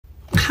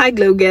Hi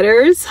Glow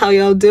getters, how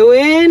y'all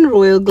doing?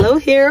 Royal Glow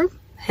here.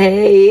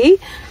 Hey,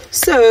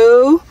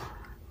 so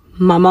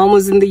my mom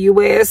was in the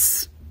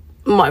US,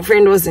 my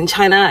friend was in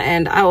China,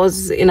 and I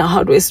was in a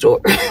hardware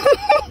store.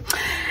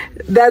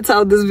 That's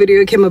how this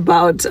video came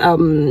about.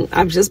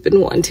 I've just been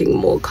wanting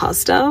more car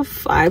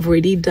stuff. I've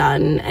already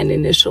done an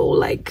initial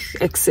like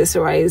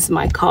accessorize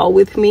my car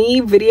with me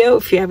video.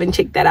 If you haven't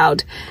checked that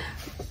out,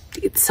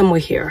 it's somewhere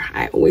here.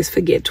 I always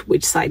forget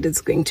which side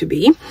it's going to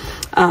be,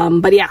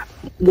 but yeah,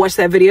 watch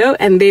that video.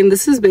 And then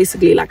this is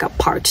basically like a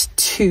part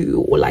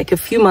 2, or like a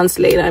few months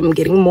later I'm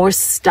getting more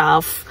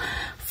stuff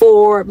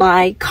for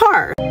my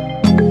car.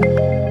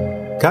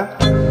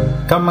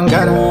 Come on,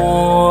 got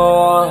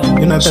it.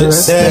 You know she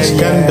said she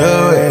can do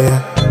it.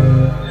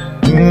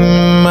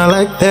 I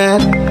like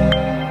that.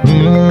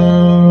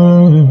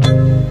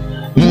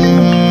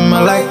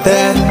 I like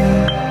that.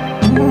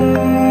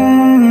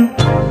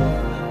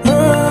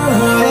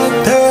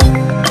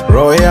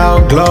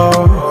 Royal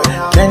Glow,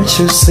 can't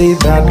you see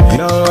that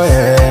glow?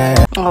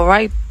 Yeah. All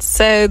right,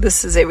 so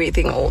this is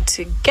everything all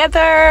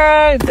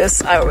together.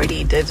 This I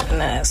already did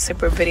in a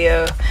separate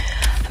video.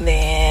 And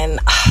then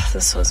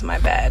this was my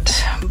bad,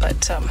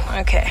 but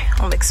okay,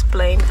 I'll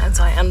explain as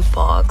I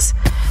unbox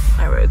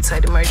my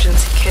roadside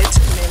emergency kit and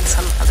then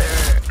some other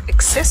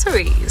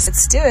accessories.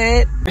 Let's do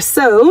it.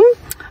 So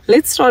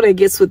let's start, I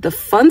guess, with the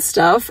fun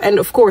stuff. And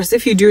of course,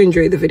 if you do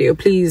enjoy the video,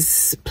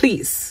 please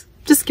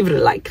just give it a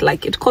like.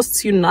 It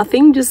costs you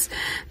nothing. Just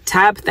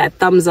tap that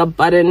thumbs up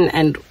button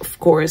and of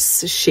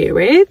course share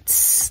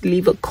it,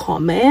 leave a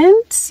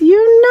comment,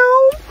 you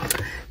know.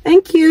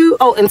 Thank you.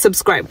 Oh, and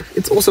subscribe.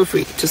 It's also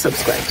free to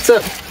subscribe. So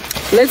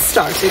let's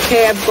start.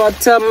 Okay, I've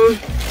got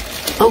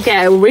okay,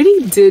 I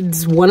already did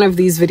one of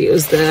these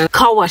videos, the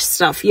car wash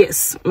stuff.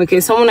 Yes. Okay,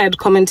 someone had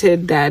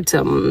commented that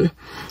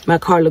my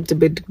car looked a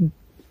bit,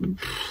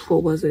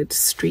 what was it,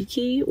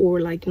 streaky or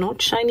like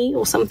not shiny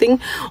or something,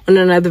 on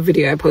another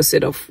video I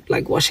posted of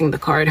like washing the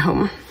car at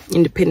home,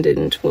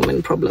 independent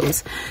woman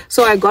problems.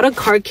 So I got a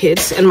car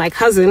kit, and my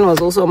cousin was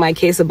also on my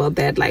case about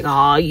that, like,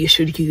 oh, you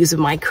should use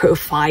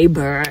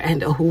microfiber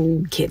and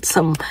get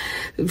some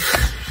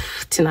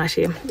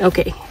tinashe.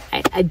 Okay,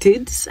 I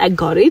did, I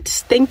got it,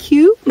 thank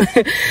you.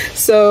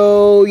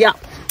 So yeah,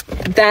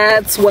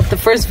 that's what the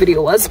first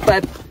video was,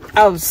 but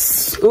I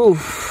was,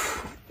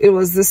 it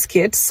was this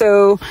kit.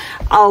 So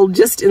I'll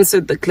just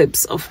insert the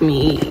clips of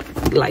me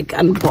like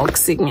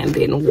unboxing and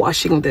then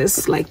washing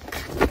this like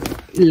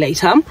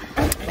later.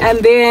 And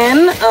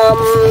then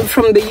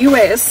from the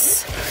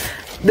US,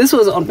 this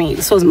was on me,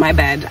 this was my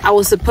bad. I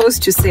was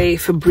supposed to say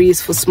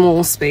Febreze for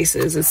small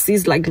spaces. It's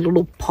these like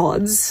little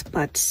pods,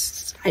 but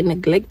I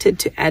neglected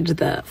to add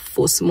the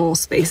for small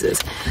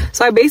spaces.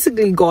 So I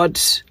basically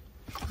got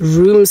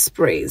room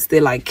sprays.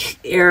 They're like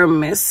air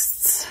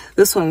mists.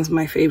 This one's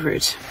my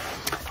favorite.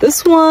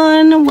 This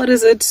one, what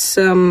is it?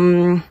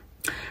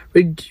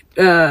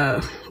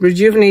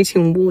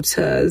 Rejuvenating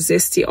water,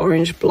 zesty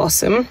orange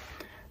blossom.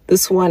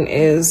 This one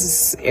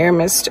is air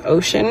mist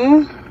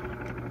ocean.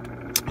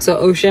 So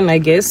ocean, I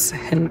guess,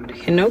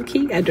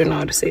 hinoki, I don't know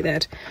how to say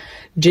that.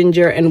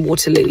 Ginger and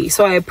water lily.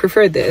 So I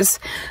prefer this.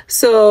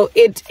 So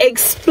it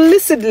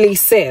explicitly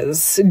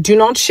says, do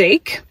not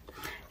shake,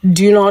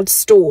 do not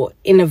store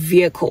in a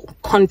vehicle.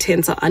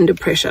 Contents are under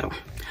pressure.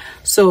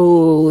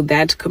 So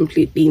that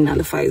completely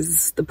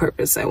nullifies the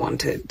purpose I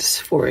wanted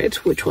for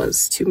it, which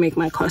was to make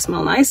my car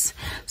smell nice.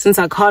 Since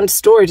I can't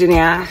store it in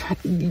here,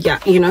 yeah,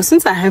 you know,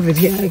 since I have it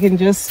here, I can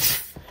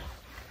just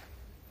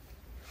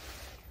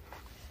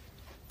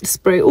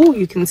spray. Oh,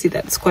 you can see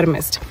that it's quite a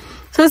mist.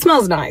 So it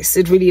smells nice,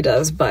 it really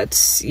does,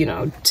 but you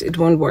know, it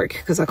won't work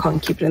because I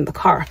can't keep it in the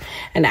car.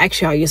 And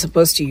actually how you're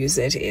supposed to use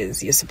it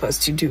is you're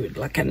supposed to do it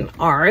like an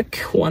arc,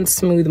 one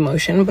smooth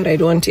motion, but I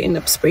don't want to end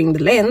up spraying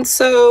the lens.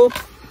 So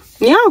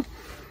yeah,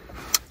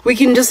 we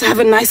can just have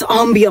a nice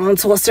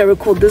ambiance whilst I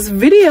record this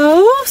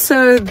video.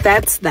 So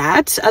that's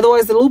that.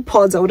 Otherwise the little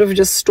pods, I would have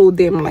just stored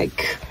them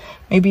like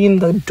maybe in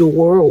the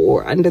door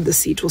or under the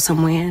seat or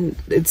somewhere, and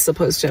it's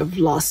supposed to have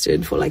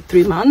lasted for like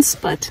 3 months,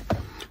 but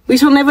we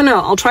shall never know.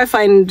 I'll try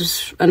find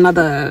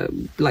another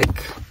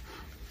like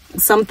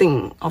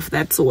something of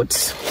that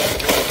sort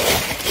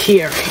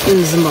here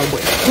in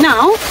Zimbabwe.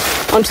 Now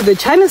onto the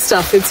China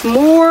stuff. It's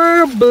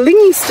more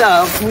blingy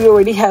stuff. We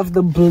already have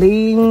the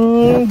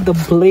bling,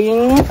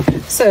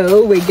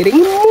 so we're getting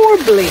more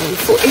bling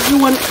for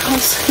everyone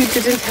else who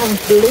didn't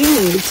have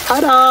bling.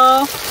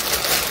 Ta-da!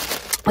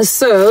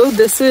 So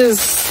this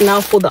is now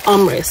for the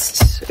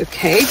armrest.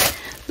 Okay,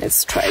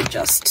 let's try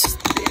just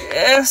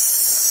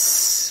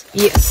this.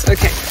 Yes,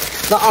 okay,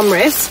 the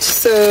armrest.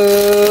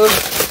 So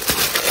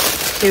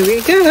here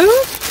we go.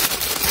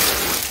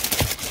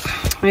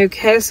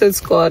 Okay, so it's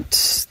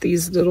got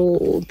these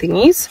little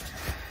thingies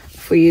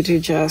for you to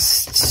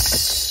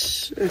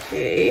just,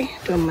 okay,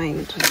 don't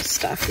mind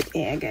stuff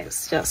in here,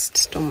 guys,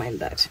 just don't mind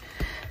that.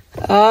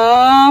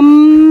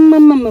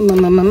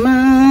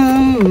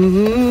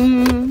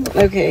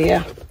 Okay,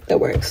 yeah, that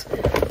works.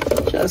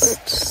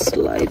 Just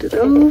slide it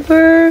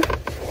over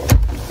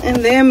and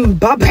then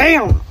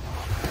ba-bam.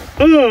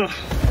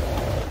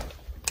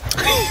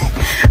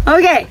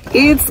 Okay,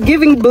 it's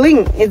giving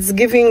bling. It's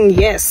giving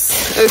yes.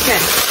 Okay,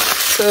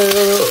 so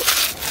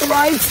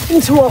right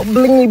into our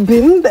blingy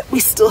bin that we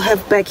still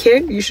have back here.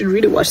 You should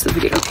really watch the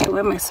video. Okay,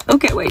 where am I?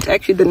 Okay, wait,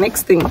 actually the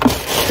next thing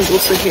is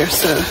also here,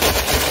 so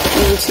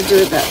I need to do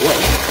it that way.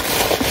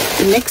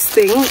 The next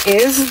thing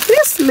is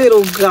this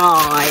little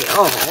guy.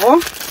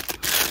 Oh,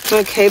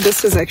 okay,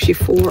 this is actually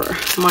for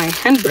my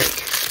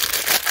handbrake.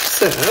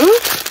 So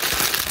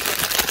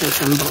let's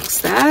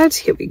unbox that.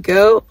 Here we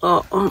go.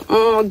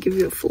 I'll give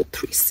you a full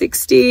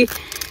 360,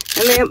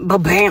 and then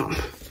ba-bam.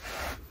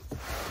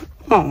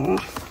 Oh,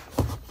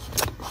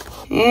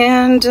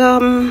 and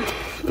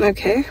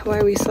okay, why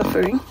are we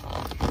suffering?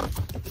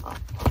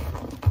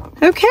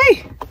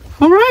 Okay,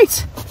 all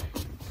right.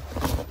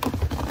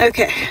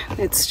 Okay,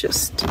 let's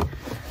just, I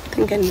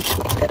think I need to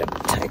make that a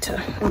bit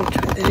tighter. Let me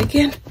try that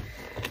again.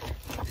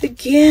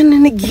 Again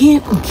and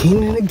again,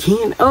 again and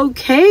again.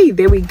 Okay,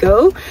 there we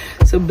go.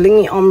 So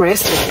blingy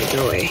armrest. Okay,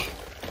 go away.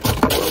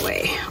 Go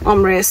away.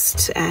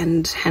 Armrest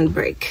and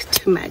handbrake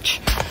to match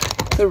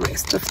the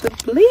rest of the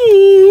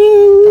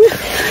bling.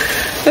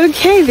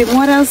 Okay, then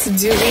what else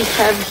do we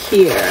have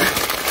here?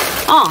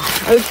 Ah,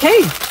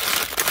 okay.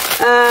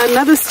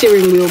 Another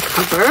steering wheel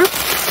cover.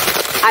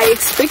 I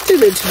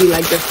expected it to be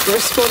like the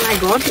first one I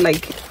got,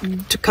 like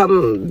to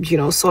come, you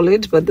know,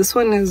 solid, but this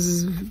one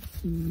is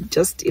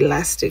just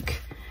elastic.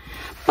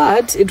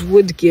 But it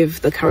would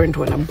give the current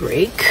one a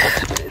break.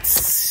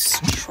 Let's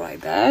try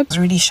that. It's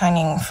really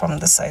shining from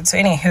the side. So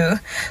anywho,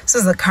 this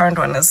is the current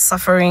one is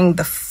suffering.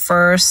 The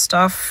fur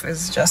stuff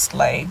is just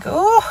like,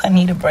 oh, I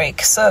need a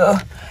break. So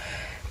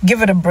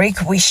give it a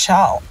break, we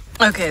shall.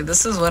 Okay,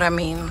 this is what I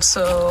mean.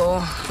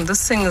 So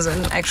this thing is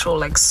an actual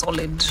like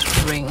solid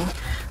ring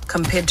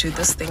compared to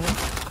this thing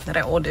that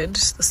I ordered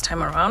this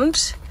time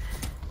around.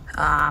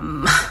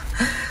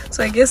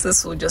 So I guess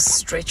this will just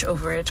stretch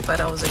over it, but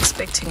I was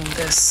expecting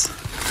this,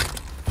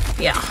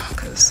 yeah,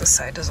 because the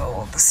side is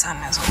all the sun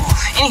as well.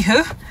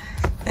 Anywho,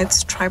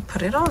 let's try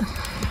put it on.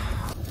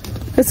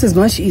 This is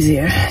much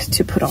easier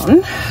to put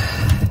on.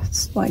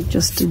 It's like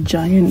just a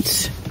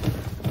giant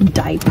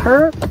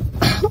diaper.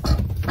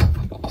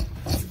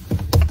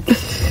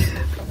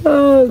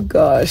 Oh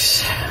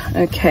gosh.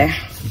 Okay,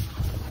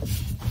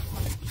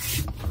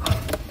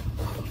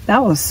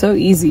 that was so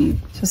easy,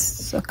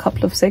 just a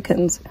couple of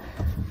seconds.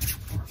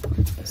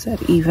 Is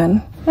that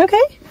even?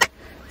 Okay,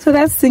 so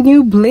that's the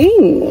new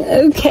bling.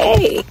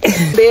 Okay.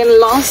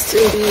 Then last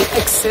in the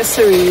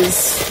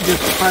accessories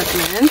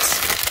department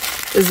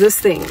is this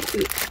thing.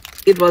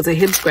 It was a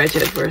head scratcher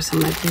at first.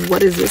 I'm like,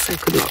 what is this? I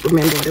could not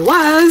remember what it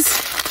was,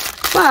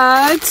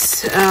 but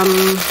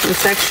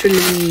it's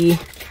actually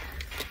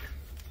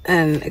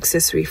an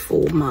accessory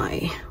for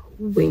my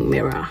wing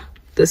mirror.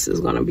 This is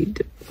gonna be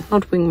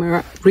not wing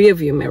mirror, rear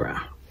view mirror.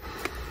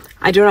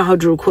 I don't know how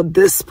to record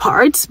this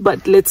part,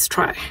 but let's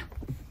try.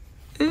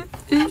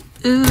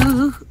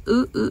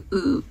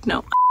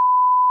 No.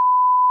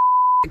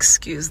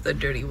 Excuse the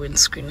dirty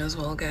windscreen as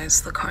well,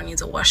 guys. The car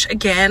needs a wash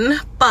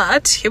again,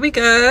 but here we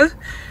go.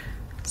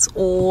 It's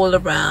all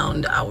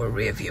around our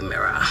rear view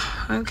mirror.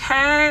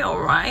 Okay,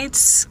 all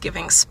right,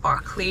 giving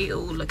sparkly. Oh,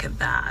 look at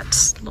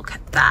that, look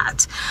at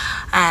that.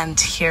 And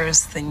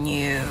here's the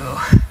new,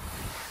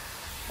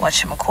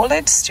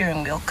 whatchamacallit,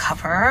 steering wheel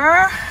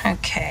cover.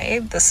 Okay,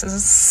 this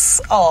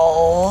is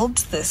old,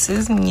 this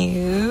is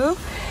new,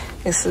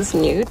 this is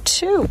new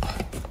too.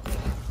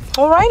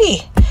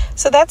 Alrighty,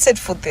 so that's it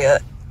for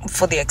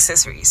the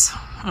accessories.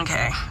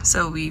 Okay,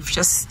 so we've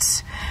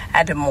just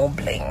added more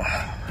bling,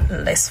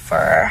 less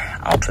fur,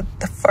 out with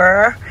the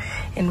fur,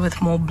 in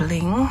with more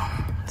bling,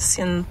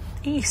 since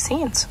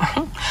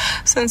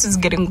it's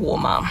getting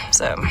warmer.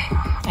 So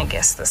I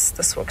guess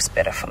this works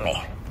better for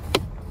me.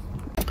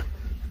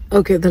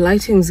 Okay, the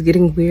lighting's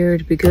getting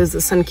weird because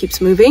the sun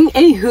keeps moving.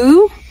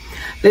 Anywho,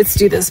 let's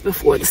do this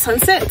before the sun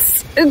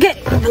sets. Okay,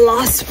 the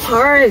last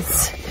part.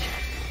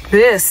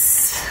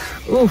 This.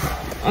 Ooh,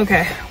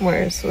 okay,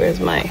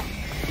 where's my...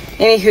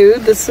 Anywho,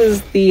 this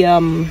is the, I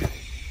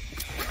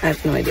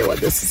have no idea what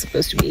this is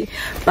supposed to be,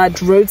 but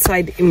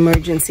roadside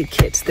emergency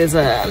kit. There's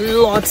a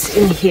lot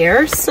in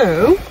here,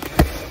 so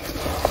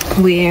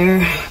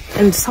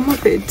and some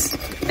of it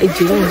I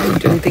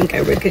don't think I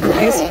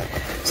recognize.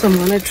 So I'm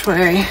gonna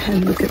try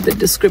and look at the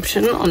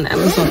description on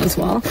Amazon as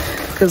well,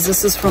 because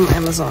this is from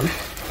Amazon.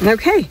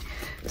 Okay,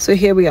 so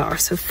here we are.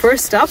 So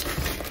first up,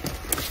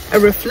 a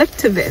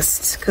reflector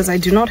vest, because I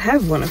do not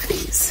have one of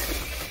these.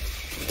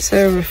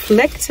 So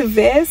reflector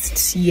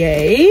vest,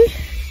 yay.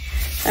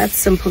 That's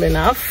simple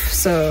enough.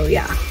 So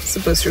yeah,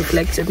 supposed to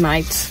reflect at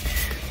night.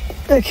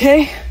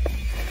 Okay.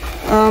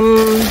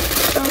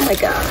 Oh my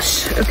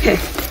gosh. Okay,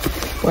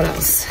 what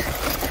else?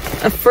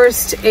 A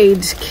first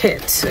aid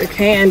kit.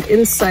 Okay, and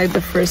inside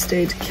the first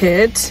aid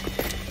kit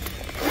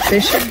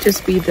there should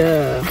just be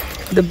the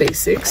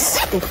basics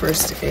for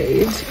first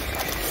aid.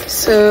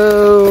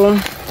 So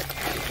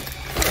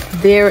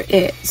there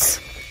is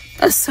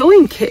a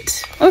sewing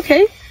kit.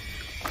 Okay,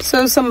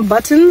 so some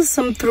buttons,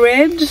 some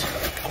thread.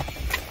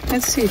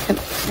 Let's see.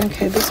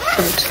 Okay, this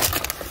part.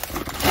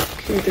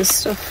 Okay, this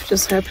stuff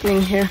just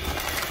happening here.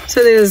 So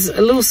there's a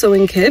little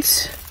sewing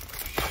kit,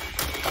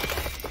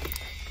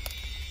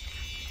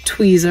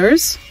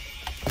 tweezers,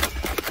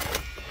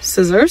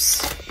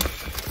 scissors,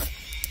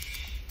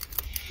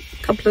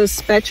 a couple of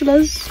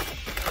spatulas,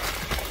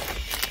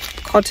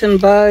 cotton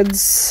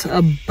buds,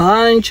 a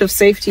bunch of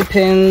safety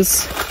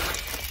pins,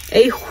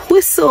 a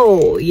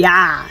whistle.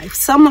 Yeah, if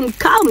someone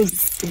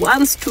comes,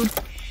 wants to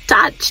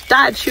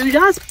touch, you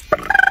just,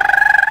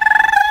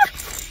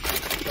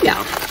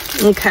 yeah,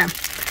 okay.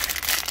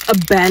 A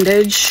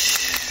bandage.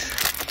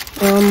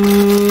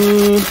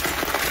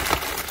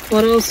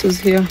 What else is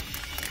here?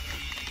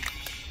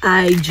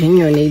 I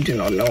genuinely do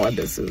not know what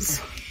this is.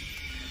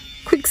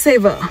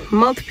 Quicksaver,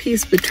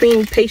 mouthpiece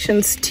between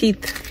patient's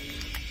teeth.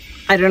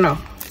 I don't know,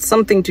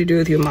 something to do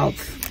with your mouth.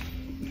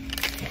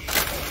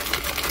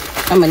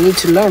 I'm gonna need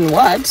to learn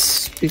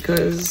what,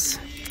 because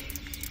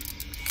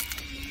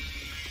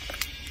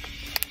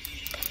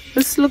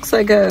this looks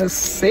like a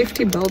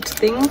safety belt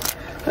thing.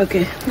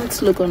 Okay,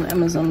 let's look on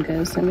Amazon,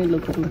 guys. Let me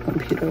look on the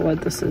computer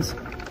what this is,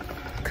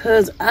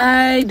 because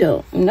I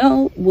don't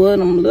know what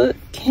I'm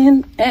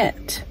looking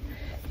at.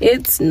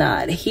 It's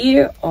not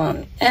here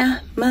on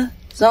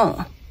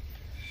Amazon.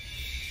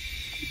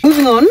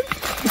 Moving on.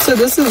 So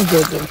this is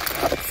the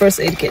first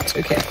aid kit.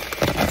 Okay,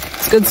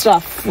 it's good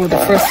stuff for the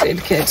first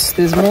aid kit.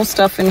 There's more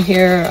stuff in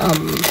here.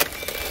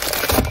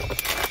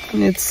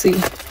 Let's see.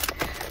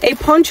 A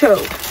poncho,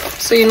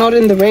 so you're not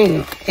in the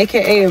rain,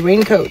 aka a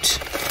raincoat.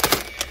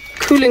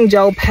 Cooling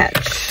gel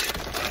patch.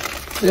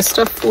 There's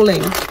stuff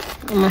falling.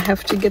 I'm gonna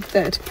have to get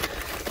that.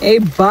 A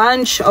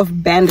bunch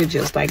of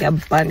bandages, like a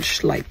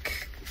bunch,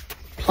 like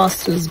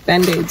plasters,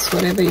 band-aids,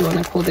 whatever you want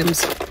to call them.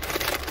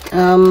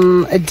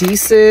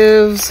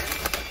 Adhesives,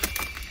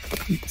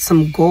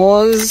 some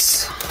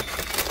gauze,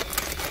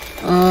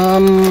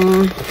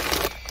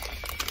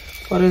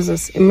 what is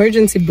this?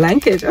 Emergency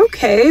blanket.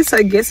 Okay, so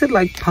I guess it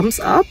like pumps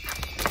up.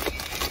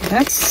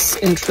 That's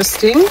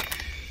interesting.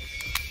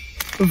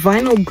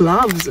 Vinyl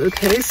gloves.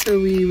 Okay, so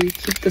we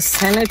keep the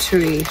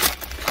sanitary.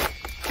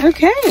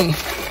 Okay,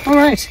 all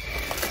right,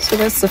 so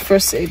that's the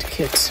first aid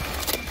kit.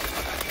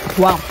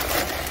 Wow,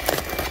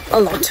 a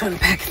lot to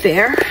unpack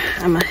there.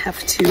 I'm gonna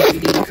have to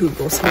really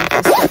Google some of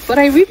this stuff, but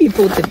I really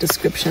thought the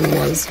description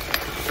was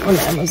on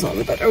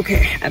Amazon, but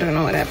okay, I don't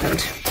know what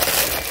happened.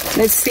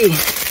 Let's see.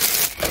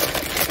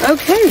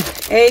 Okay,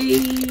 a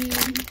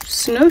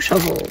snow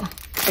shovel,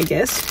 I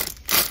guess.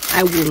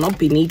 I will not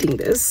be needing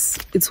this.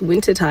 It's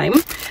winter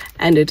time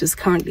and it is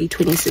currently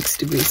 26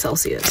 degrees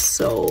Celsius,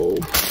 so,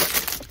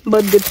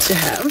 but good to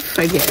have,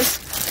 I guess.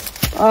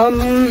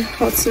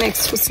 What's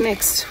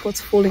next?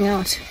 What's falling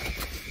out?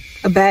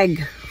 A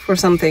bag for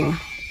something.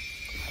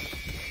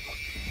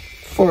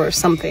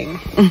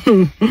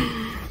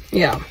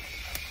 Yeah.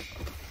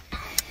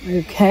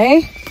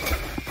 Okay.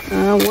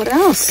 What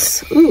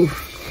else? Ooh,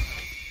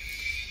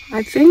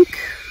 I think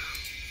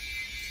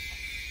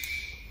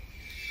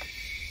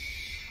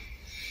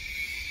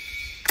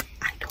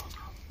I don't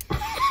know.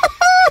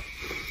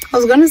 I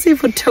was gonna say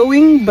for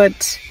towing,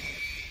 but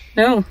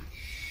no.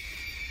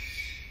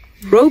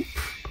 Rope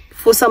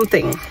for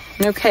something.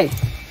 Okay.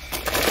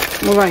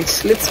 All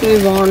right, let's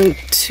move on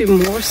to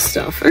more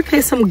stuff.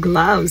 Okay, some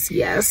gloves,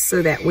 yes,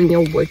 so that when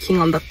you're working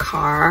on the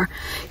car,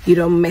 you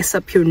don't mess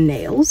up your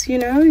nails, you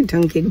know, you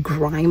don't get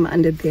grime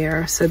under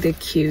there. So they're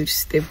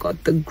cute. They've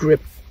got the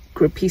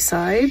grippy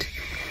side,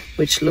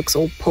 which looks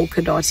all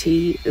polka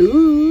dotty.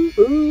 Ooh,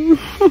 ooh.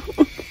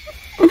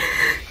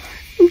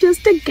 I'm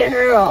just a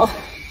girl.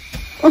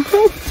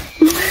 Okay.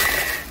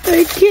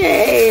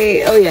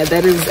 Oh yeah,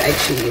 that is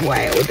actually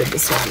why I ordered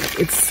this one.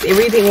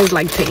 Everything is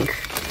like pink.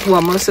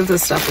 Well, most of the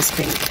stuff is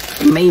pink.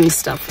 The main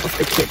stuff of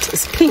the kit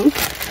is pink.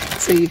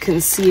 So you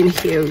can see in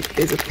here,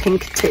 there's a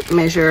pink tape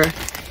measure,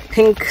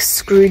 pink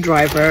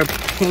screwdriver,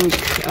 pink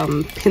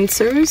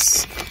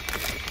pincers,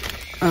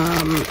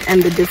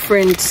 and the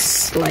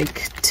different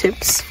like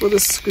tips for the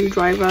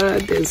screwdriver.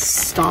 There's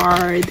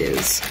star,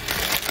 there's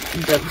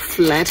the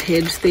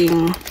flathead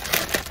thing.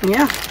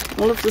 Yeah,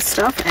 all of the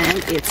stuff,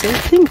 and it's in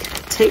pink.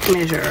 Tape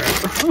measure.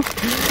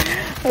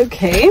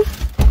 Okay,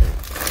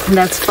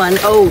 that's fun.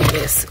 Oh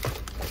yes.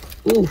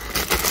 Ooh,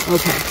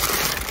 okay.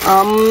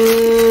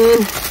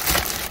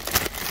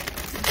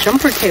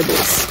 Jumper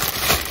cables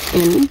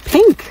in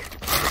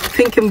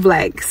pink and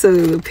black. So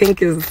the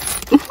pink is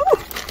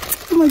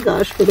oh my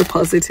gosh, for the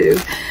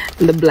positive,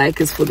 and the black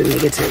is for the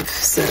negative.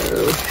 So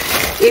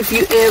if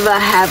you ever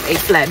have a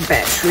flat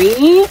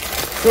battery,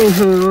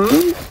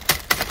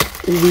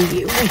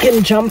 we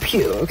can jump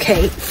you.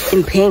 Okay,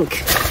 in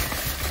pink.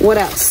 What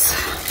else?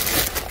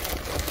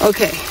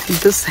 Okay,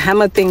 this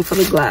hammer thing for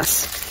the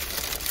glass.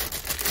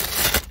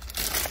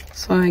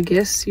 So I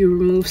guess you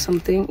remove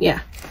something.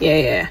 Yeah.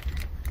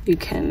 You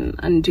can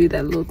undo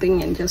that little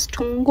thing and just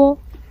tungo.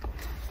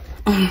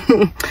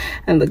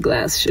 And the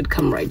glass should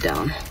come right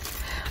down.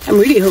 I'm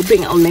really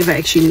hoping I'll never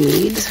actually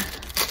need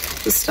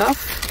the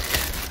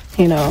stuff,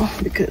 you know,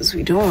 because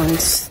we don't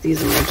want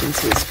these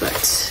emergencies,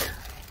 but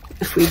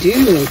if we do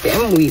need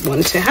them, we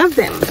want to have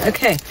them.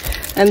 Okay,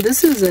 and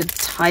this is a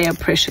tire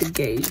pressure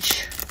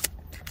gauge.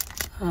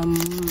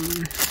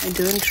 I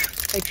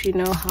don't actually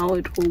know how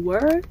it will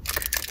work.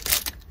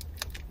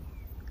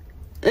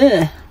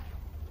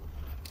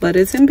 But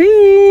it's in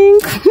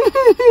pink.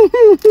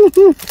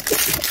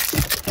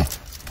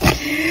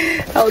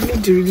 I'll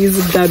need to really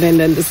sit down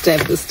and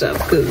understand this stuff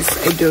because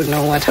I don't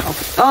know what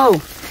happened.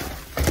 Oh,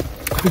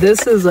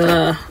 this is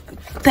a,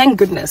 thank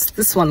goodness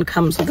this one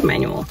comes with a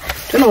manual.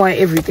 Don't know why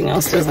everything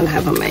else doesn't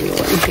have a manual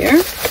in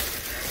here,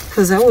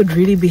 because that would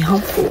really be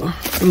helpful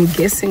in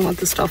guessing what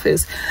the stuff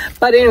is.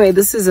 But anyway,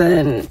 this is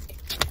a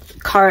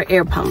car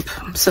air pump,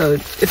 so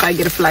if I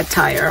get a flat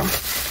tire,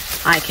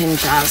 I can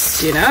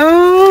just, you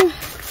know,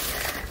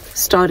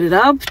 start it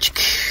up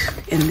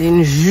and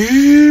then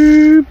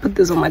put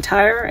this on my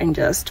tire and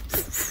just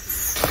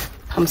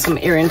pump some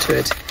air into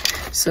it.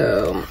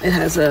 So it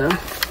has the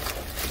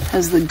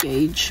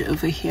gauge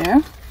over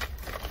here,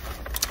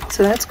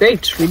 so that's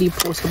great, really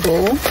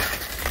portable,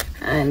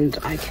 and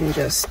I can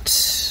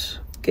just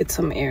get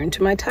some air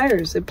into my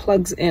tires. It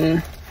plugs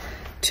in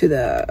to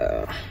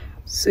the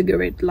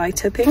cigarette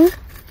lighter thing,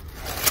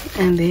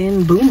 and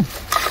then boom,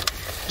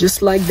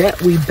 just like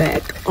that, we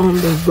back on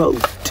the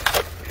road.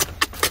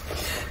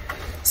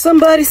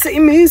 Somebody say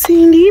Miss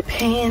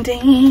Independent.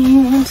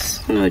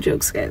 No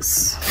jokes,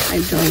 guys.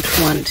 I don't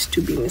want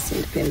to be Miss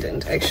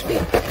Independent, actually.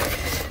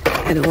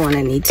 I don't want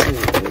to need to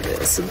do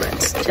this,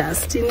 but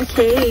just in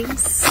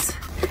case.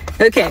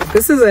 Okay,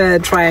 this is a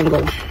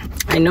triangle.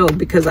 I know,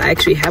 because I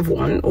actually have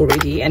one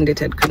already and it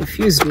had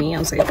confused me. I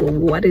was like, well,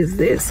 what is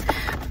this?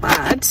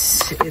 But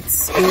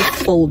it's all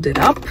folded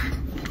up.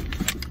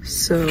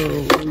 So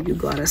you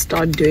gotta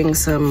start doing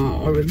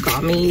some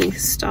origami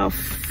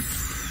stuff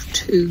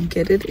to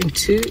get it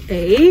into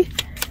a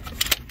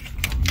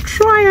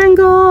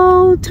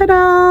triangle.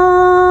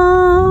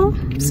 Ta-da!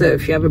 So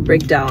if you have a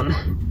breakdown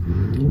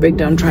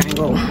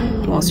triangle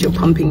whilst you're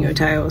pumping your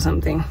tire or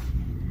something,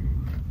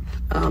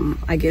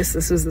 I guess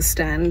this is the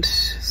stand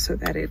so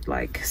that it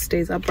like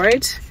stays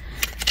upright.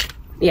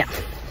 Yeah,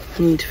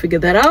 you need to figure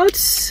that out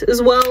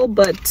as well,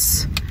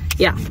 but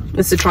yeah,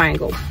 it's a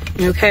triangle.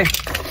 Okay,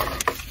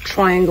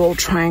 triangle.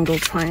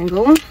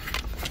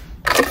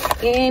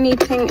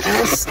 Anything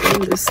else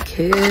in this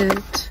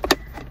kit?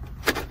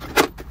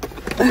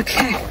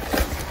 Okay,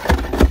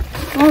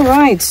 all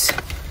right,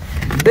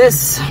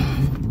 this,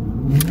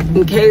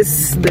 in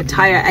case the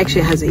tire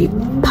actually has a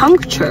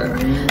puncture,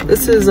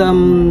 this is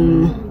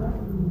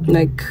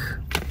like,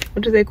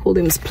 what do they call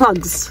them? It's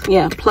plugs.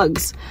 Yeah,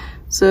 plugs.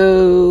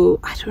 So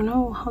I don't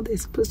know how they're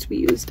supposed to be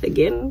used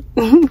again.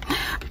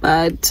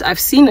 But I've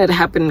seen it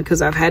happen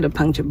because I've had a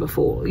puncture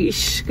before.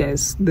 Yeesh,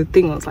 guys, the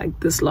thing was like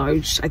this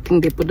large. I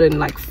think they put in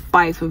like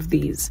 5 of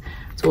these,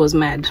 so it was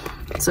mad.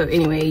 So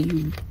anyway,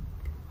 you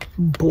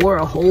bore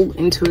a hole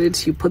into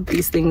it, you put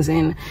these things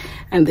in,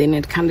 and then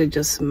it kind of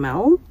just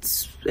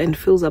melts and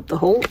fills up the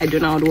hole. I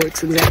don't know how it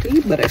works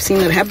exactly, but I've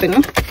seen it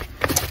happen.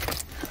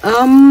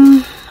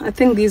 I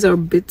think these are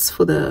bits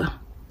for the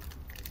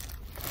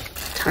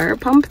tire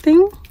pump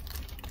thing.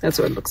 That's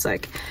what it looks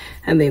like.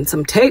 And then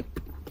some tape.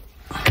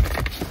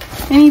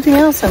 Anything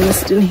else I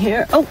missed in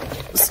here? Oh,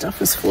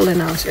 stuff is falling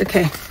out.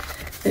 Okay,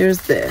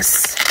 there's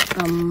this.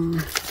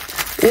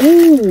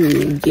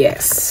 Ooh,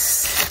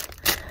 yes.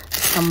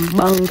 Some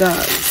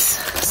bangas,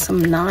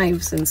 some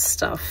knives and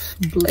stuff,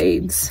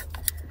 blades.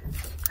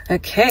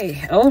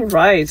 Okay, all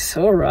right.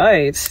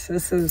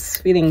 This is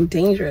feeling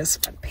dangerous,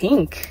 but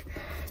pink.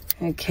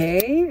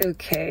 Okay.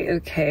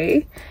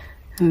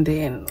 And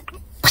then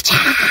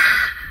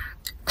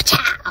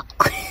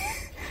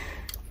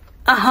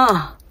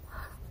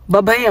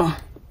ba-bam,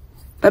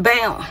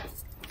 ba-bam.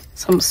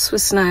 Some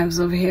Swiss knives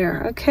over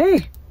here.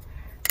 Okay,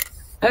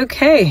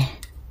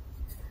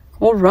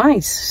 all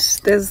right.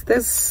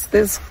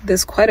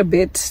 There's quite a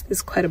bit.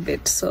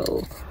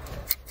 So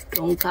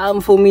don't come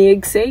for me,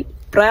 Excite.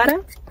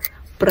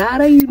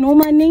 Prada, you know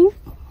my name.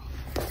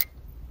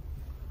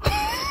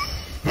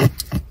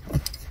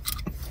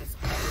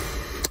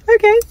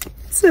 Okay,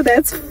 so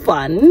that's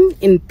fun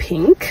in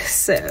pink.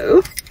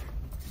 So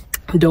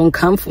don't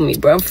come for me,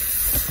 bruv.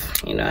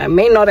 You know, I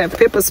may not have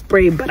pepper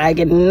spray, but I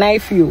can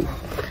knife you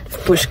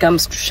if push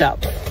comes to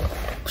shove.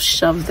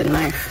 Shove the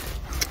knife.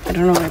 I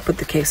don't know where I put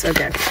the case.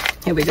 Okay,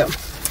 here we go.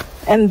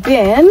 And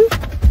then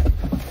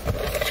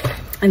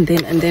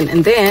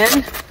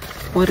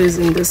what is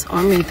in this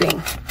army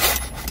thing?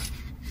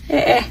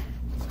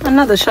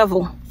 Another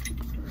shovel.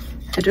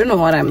 I don't know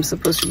what I'm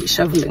supposed to be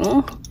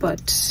shoveling,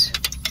 but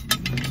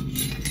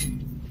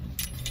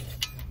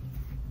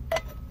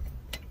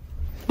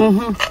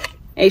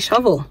a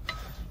shovel,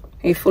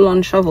 a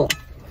full-on shovel.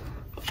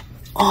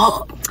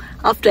 Oh,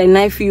 after I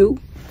knife you,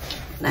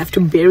 I have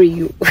to bury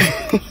you.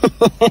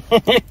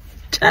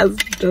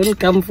 Just don't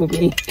come for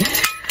me.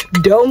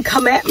 Don't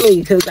come at me,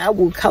 because I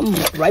will come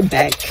right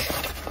back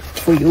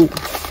for you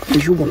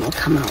and you will not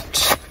come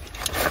out.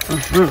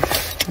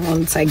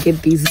 Once I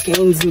get these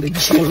gains in the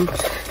gym,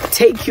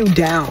 take you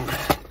down,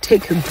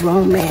 take a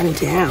grown man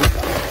down.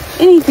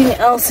 Anything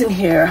else in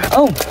here?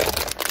 Oh,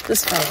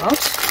 this fell out.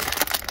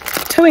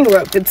 Towing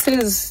rope. It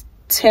says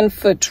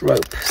 10-foot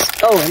rope.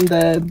 Oh, and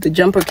the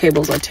jumper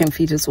cables are 10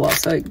 feet as well.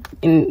 So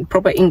in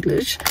proper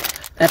English,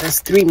 that is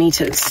 3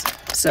 meters.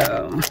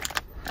 So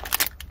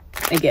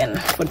again,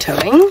 for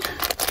towing.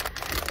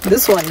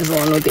 This one is the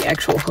one with the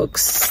actual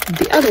hooks.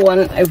 The other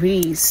one, I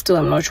really still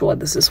am not sure what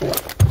this is for,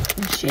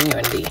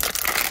 genuinely.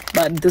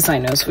 But this I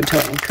know is for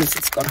towing because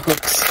it's got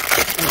hooks.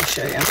 Let me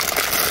show you.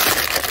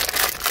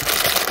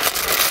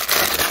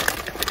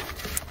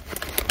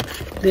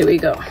 There we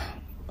go.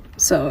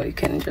 So you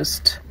can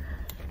just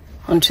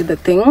onto the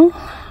thing.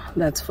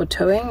 That's for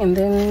towing, and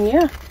then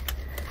yeah,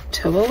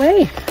 tow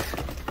away.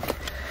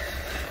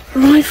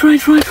 Right.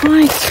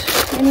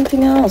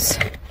 Anything else?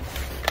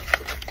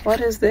 What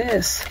is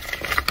this?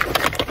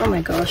 Oh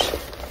my gosh.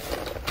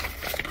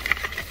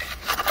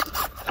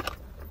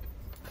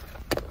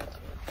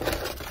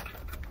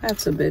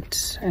 That's a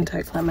bit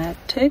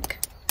anticlimactic.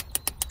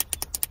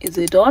 Is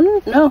it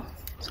on? No.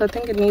 So I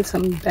think it needs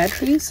some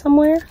batteries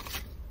somewhere.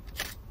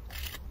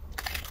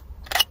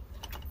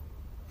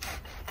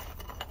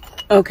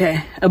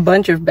 Okay, a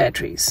bunch of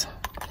batteries,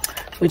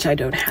 which I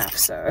don't have.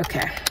 So,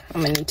 okay,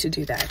 I'm gonna need to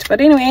do that.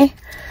 But anyway,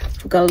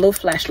 we've got a little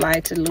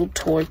flashlight, a little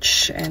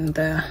torch, and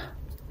the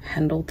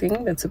handle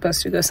thing that's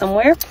supposed to go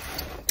somewhere.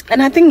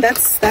 And I think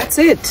that's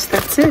it.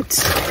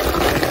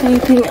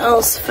 Anything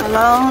else fell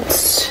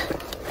out?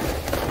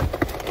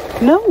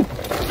 No.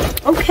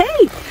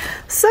 Okay,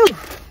 so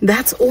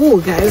that's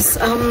all, guys.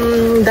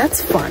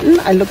 That's fun.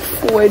 I look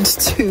forward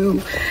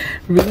to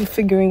really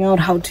figuring out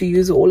how to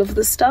use all of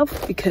this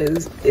stuff,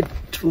 because it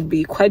will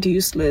be quite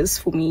useless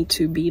for me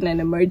to be in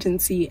an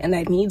emergency and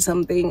I need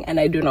something and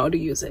I don't know how to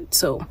use it.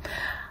 So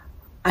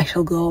I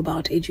shall go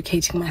about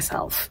educating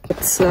myself.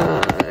 Let's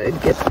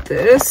get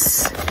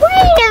this.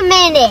 Wait a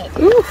minute.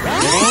 Ooh.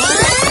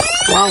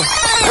 Wow.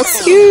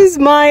 Excuse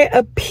my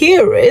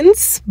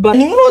appearance, but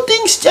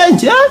Things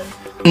change, huh?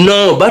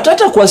 No, but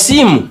hata kwa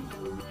simu.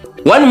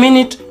 1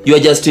 minute you are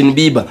Justin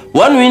Bieber,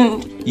 1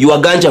 minute you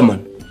are Ganja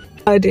Man.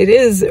 But it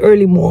is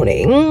early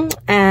morning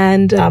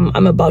and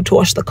I'm about to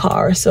wash the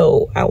car,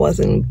 so I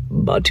wasn't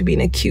about to be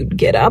in a cute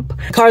get up.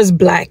 The car is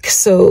black,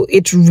 so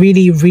it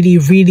really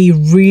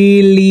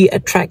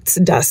attracts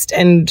dust,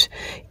 and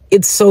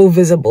it's so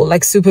visible,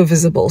 like super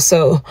visible.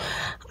 So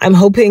I'm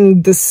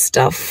hoping this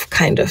stuff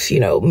kind of, you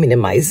know,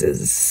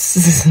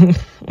 minimizes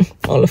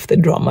all of the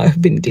drama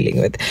I've been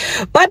dealing with.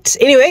 But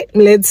anyway,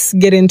 let's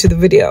get into the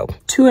video.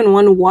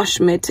 2-in-1 wash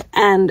mitt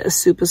and a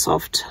super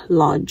soft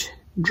large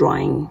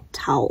drying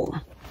towel.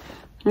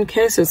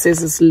 Okay, so it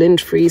says it's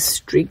lint-free,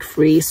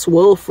 streak-free,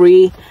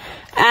 swirl-free,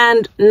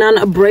 and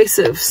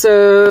non-abrasive.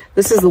 So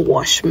this is the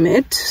wash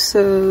mitt.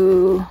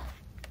 So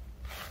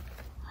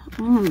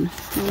I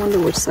wonder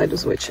which side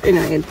is which.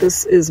 Anyway,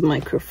 this is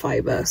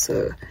microfiber,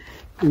 so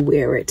you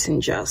wear it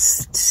and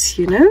just,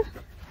 you know,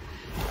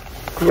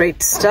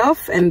 great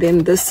stuff. And then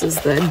this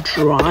is the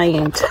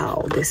drying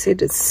towel. They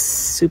said it's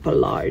super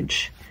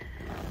large.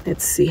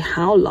 Let's see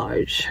how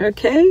large.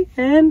 Okay,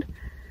 and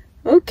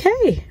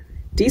okay,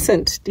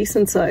 decent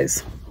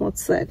size.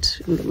 What's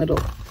that in the middle?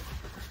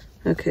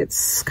 Okay,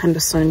 it's kind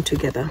of sewn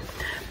together,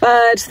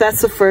 but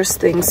that's the first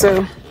thing.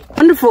 So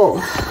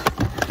wonderful.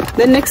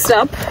 Then next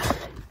up,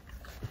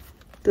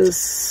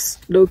 this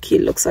low-key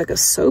looks like a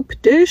soap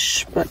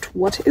dish, but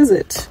what is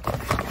it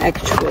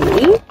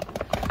actually?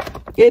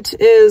 It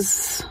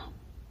is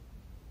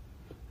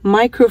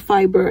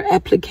microfiber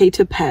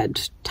applicator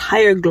pad,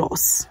 tire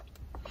gloss.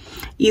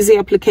 Easy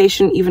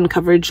application, even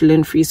coverage,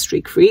 lint-free,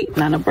 streak-free,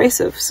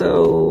 non-abrasive.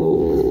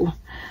 So,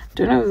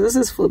 don't know if this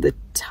is for the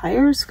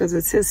tires, because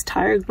it says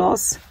tire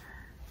gloss.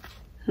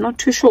 Not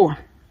too sure.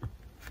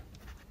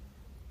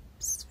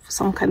 It's for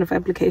some kind of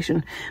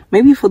application.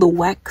 Maybe for the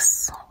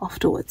wax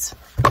afterwards.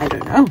 I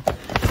don't know.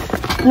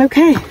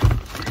 Okay.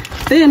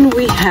 Then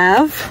we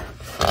have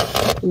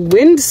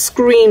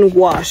windscreen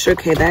wash.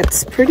 Okay,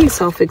 that's pretty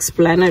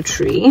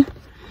self-explanatory.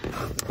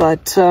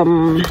 But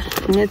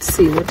let's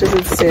see, what does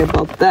it say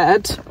about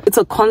that? It's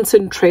a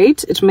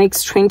concentrate. It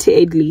makes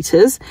 28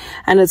 liters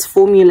and it's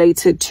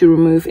formulated to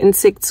remove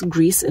insects,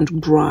 grease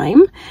and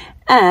grime.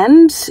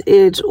 And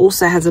it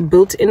also has a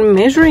built-in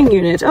measuring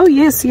unit. Oh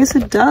yes,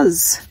 it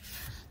does.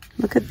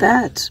 Look at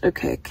that.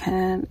 Okay,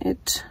 can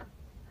it...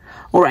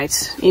 All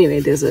right, anyway,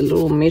 there's a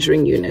little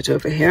measuring unit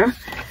over here.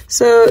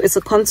 So it's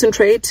a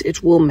concentrate.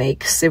 It will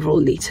make several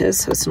liters,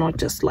 so it's not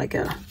just like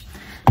a,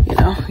 you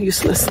know,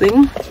 useless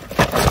thing.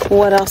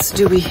 What else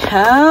do we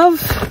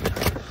have?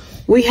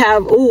 We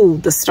have, oh,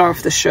 the star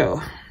of the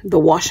show, the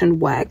wash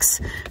and wax.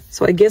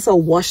 So I guess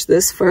I'll wash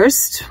this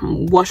first,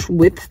 wash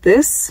with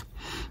this,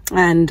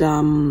 and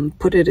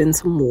put it in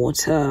some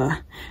water.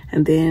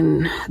 And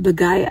then the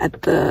guy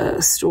at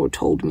the store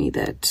told me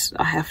that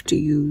I have to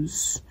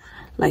use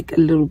like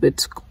a little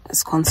bit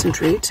as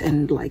concentrate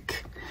and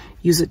like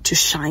use it to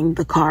shine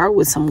the car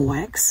with some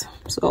wax.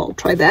 So I'll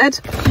try that.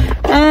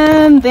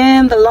 And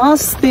then the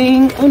last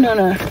thing, oh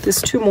no,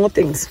 there's 2 more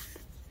things.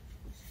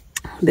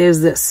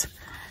 There's this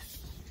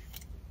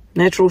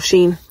natural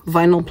sheen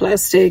vinyl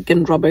plastic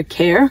and rubber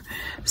care.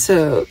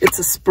 So it's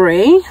a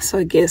spray. So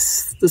I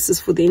guess this is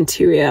for the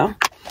interior.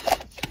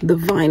 the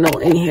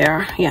vinyl in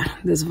here. Yeah,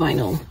 this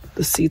vinyl.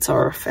 The seats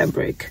are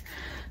fabric,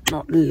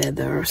 not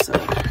leather, so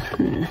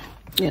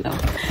you know.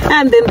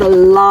 And then the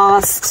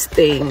last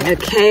thing,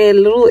 okay, a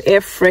little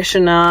air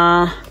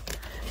freshener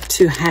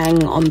to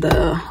hang on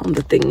the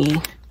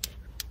thingy.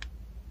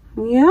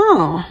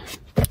 Yeah,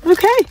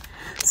 okay.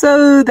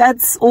 So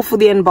that's all for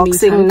the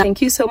unboxing.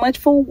 Thank you so much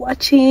for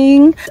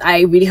watching.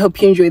 I really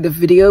hope you enjoyed the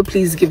video.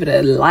 Please give it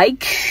a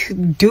like.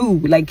 Do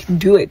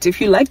it.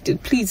 If you liked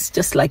it, please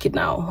just like it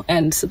now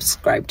and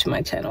subscribe to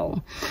my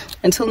channel.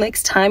 Until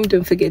next time,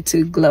 don't forget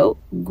to glow,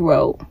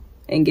 grow,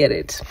 and get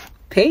it.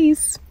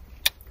 Peace.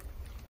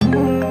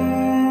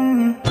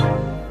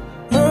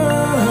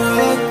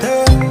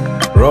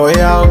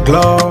 Royal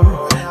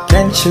glow,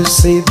 can't you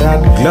see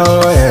that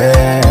glow?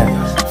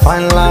 Yeah.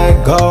 Fine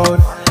like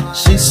gold.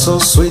 She's so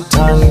sweet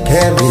and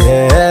curvy,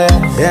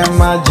 yeah,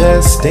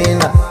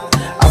 Majestina,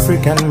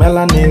 African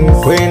melanin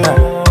queen,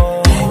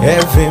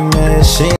 every machine.